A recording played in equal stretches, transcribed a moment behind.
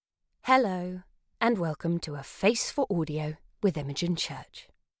Hello, and welcome to A Face for Audio with Imogen Church.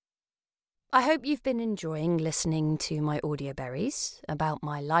 I hope you've been enjoying listening to my audio berries about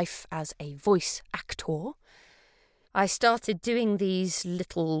my life as a voice actor. I started doing these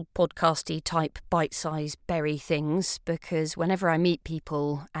little podcasty type bite-sized berry things because whenever I meet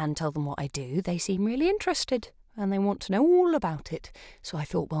people and tell them what I do, they seem really interested and they want to know all about it. So I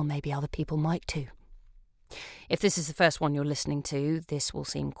thought, well, maybe other people might too. If this is the first one you're listening to, this will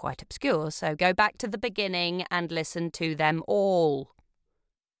seem quite obscure, so go back to the beginning and listen to them all.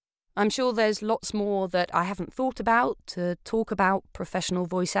 I'm sure there's lots more that I haven't thought about to talk about professional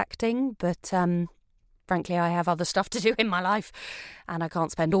voice acting, but frankly I have other stuff to do in my life, and I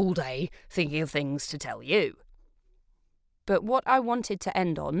can't spend all day thinking of things to tell you. But what I wanted to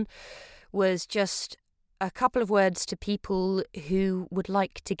end on was just a couple of words to people who would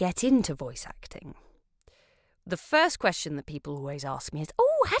like to get into voice acting. The first question that people always ask me is,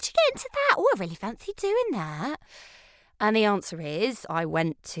 how'd you get into that? I really fancy doing that. And the answer is, I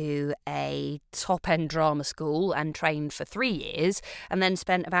went to a top-end drama school and trained for 3 years and then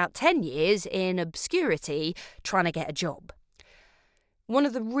spent about 10 years in obscurity trying to get a job. One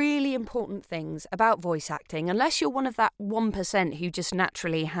of the really important things about voice acting, unless you're one of that 1% who just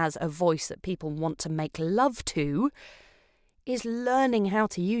naturally has a voice that people want to make love to, is learning how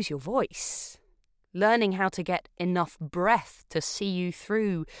to use your voice. Learning how to get enough breath to see you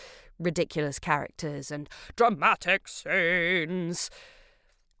through ridiculous characters and dramatic scenes.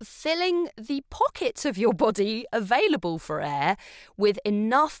 Filling the pockets of your body available for air with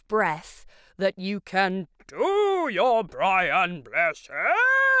enough breath that you can do your Brian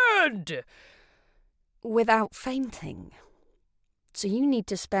Blessed without fainting. So you need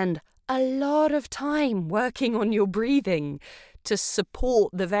to spend a lot of time working on your breathing to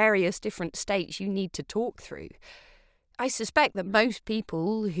support the various different states you need to talk through. I suspect that most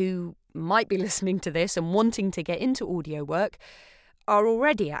people who might be listening to this and wanting to get into audio work are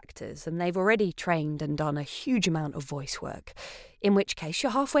already actors and they've already trained and done a huge amount of voice work, in which case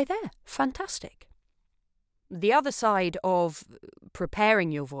you're halfway there. Fantastic. The other side of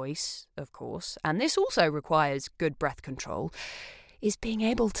preparing your voice, of course, and this also requires good breath control, is being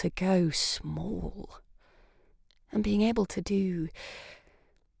able to go small. And being able to do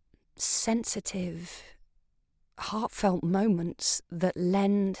sensitive, heartfelt moments that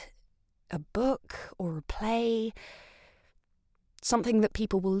lend a book or a play, something that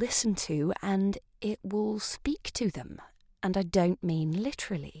people will listen to and it will speak to them. And I don't mean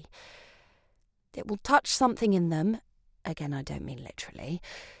literally. It will touch something in them, again I don't mean literally,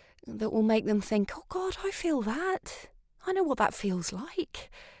 that will make them think, oh God, I feel that. I know what that feels like.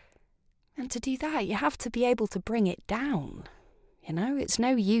 And to do that, you have to be able to bring it down. You know, it's no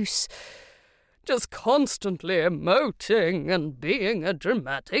use just constantly emoting and being a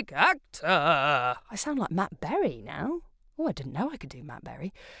dramatic actor. I sound like Matt Berry now. Oh, I didn't know I could do Matt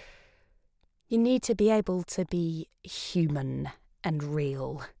Berry. You need to be able to be human and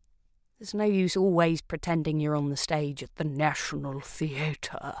real. There's no use always pretending you're on the stage at the National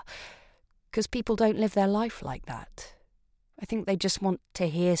Theatre, because people don't live their life like that. I think they just want to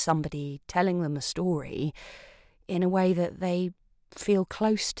hear somebody telling them a story in a way that they feel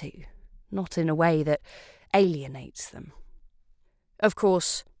close to, not in a way that alienates them. Of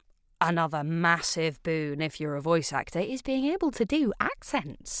course, another massive boon if you're a voice actor is being able to do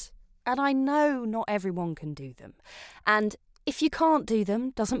accents. And I know not everyone can do them. And if you can't do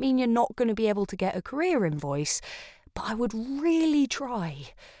them, doesn't mean you're not going to be able to get a career in voice, but I would really try.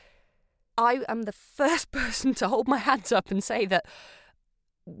 I am the first person to hold my hands up and say that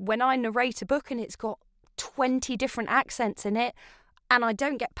when I narrate a book and it's got 20 different accents in it and I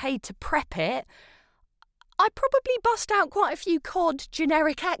don't get paid to prep it, I probably bust out quite a few cod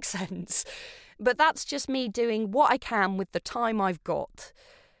generic accents. But that's just me doing what I can with the time I've got.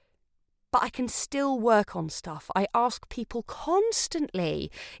 But I can still work on stuff. I ask people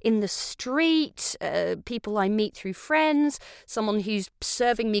constantly in the street, people I meet through friends, someone who's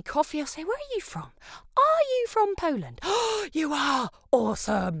serving me coffee. I'll say, where are you from? Are you from Poland? Oh, you are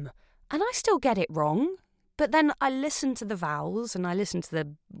awesome. And I still get it wrong. But then I listen to the vowels and I listen to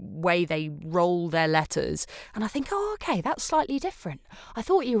the way they roll their letters. And I think, oh, okay, that's slightly different. I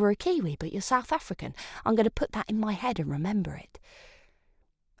thought you were a Kiwi, but you're South African. I'm going to put that in my head and remember it.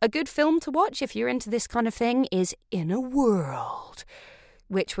 A good film to watch if you're into this kind of thing is In a World,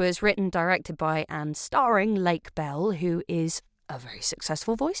 which was written, directed by and starring Lake Bell, who is a very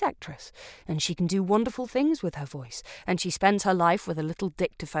successful voice actress. And she can do wonderful things with her voice. And she spends her life with a little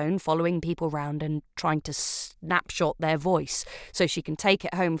dictaphone following people round and trying to snapshot their voice so she can take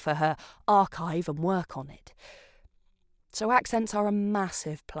it home for her archive and work on it. So accents are a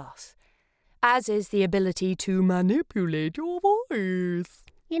massive plus. as is the ability to manipulate your voice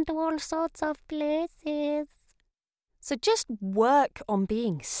into all sorts of places. So just work on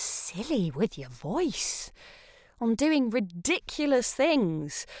being silly with your voice, on doing ridiculous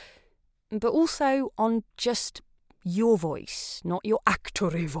things, but also on just your voice, not your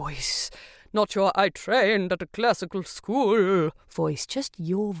actory voice, not your I trained at a classical school voice, just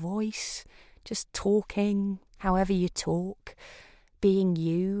your voice, just talking however you talk, being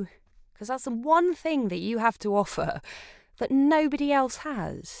you, because that's the one thing that you have to offer that nobody else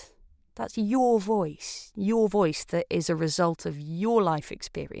has. That's your voice that is a result of your life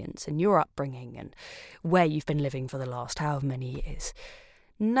experience and your upbringing and where you've been living for the last however many years.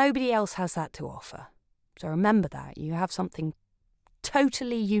 Nobody else has that to offer. So remember that. You have something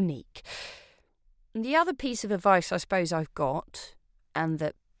totally unique. And the other piece of advice I suppose I've got, and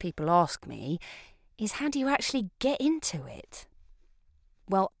that people ask me, is how do you actually get into it?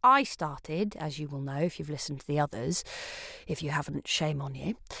 Well, I started, as you will know if you've listened to the others, if you haven't, shame on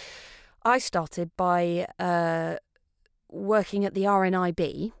you. I started by working at the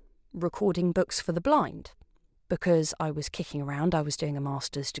RNIB, recording books for the blind, because I was kicking around. I was doing a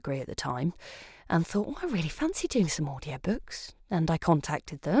master's degree at the time and thought, I really fancy doing some audiobooks. And I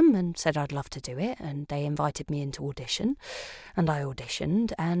contacted them and said I'd love to do it, and they invited me into audition, and I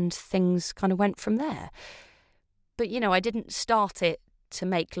auditioned, and things kind of went from there. But, I didn't start it to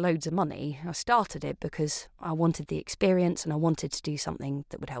make loads of money. I started it because I wanted the experience and I wanted to do something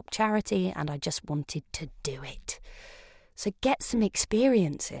that would help charity, and I just wanted to do it. So get some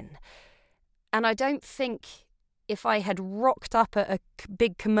experience in. And I don't think if I had rocked up at a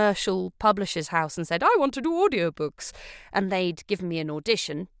big commercial publisher's house and said, I want to do audiobooks, and they'd given me an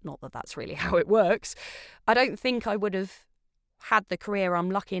audition, not that that's really how it works, I don't think I would have had the career I'm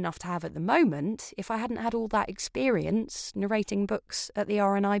lucky enough to have at the moment if I hadn't had all that experience narrating books at the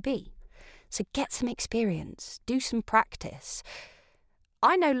RNIB. So get some experience, do some practice.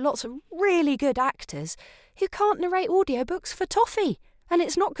 I know lots of really good actors who can't narrate audiobooks for toffee. And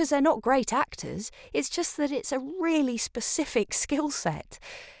it's not because they're not great actors, it's just that it's a really specific skill set.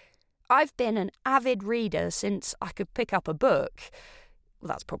 I've been an avid reader since I could pick up a book. Well,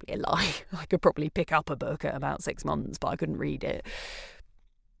 that's probably a lie. I could probably pick up a book at about 6 months, but I couldn't read it.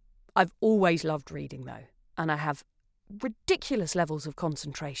 I've always loved reading, though, and I have ridiculous levels of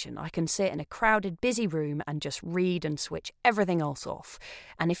concentration. I can sit in a crowded, busy room and just read and switch everything else off.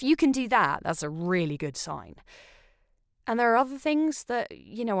 And if you can do that, that's a really good sign. And there are other things that,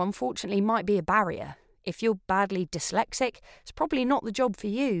 unfortunately might be a barrier. If you're badly dyslexic, it's probably not the job for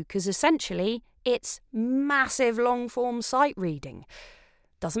you, because essentially it's massive long-form sight reading.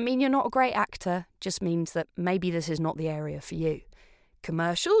 Doesn't mean you're not a great actor, just means that maybe this is not the area for you.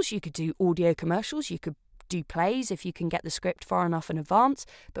 Commercials, you could do audio commercials, you could do plays if you can get the script far enough in advance,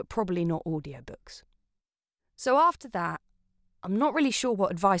 but probably not audiobooks. So after that, I'm not really sure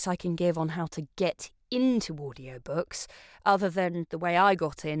what advice I can give on how to get into audiobooks, other than the way I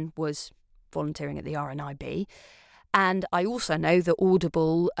got in was volunteering at the RNIB. And I also know that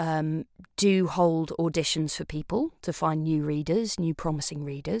Audible do hold auditions for people to find new readers, new promising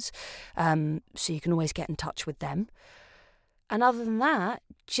readers. So you can always get in touch with them. And other than that,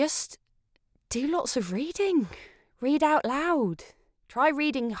 just do lots of reading. Read out loud. Try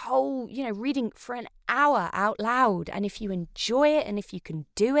reading reading for an hour out loud. And if you enjoy it and if you can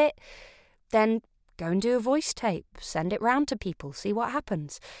do it, then go and do a voice tape. Send it round to people. See what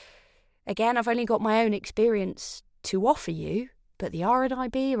happens. Again, I've only got my own experience to offer you, but the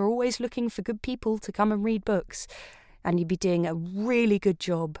RNIB are always looking for good people to come and read books, and you'd be doing a really good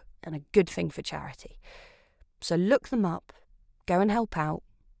job and a good thing for charity. So look them up, go and help out,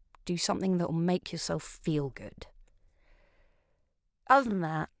 do something that will make yourself feel good. Other than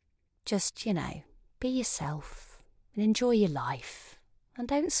that, just, be yourself and enjoy your life, and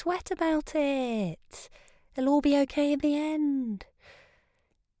don't sweat about it. It'll all be okay in the end.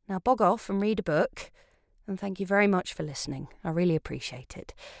 Now bog off and read a book. And thank you very much for listening. I really appreciate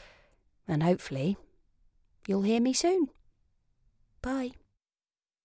it. And hopefully, you'll hear me soon. Bye.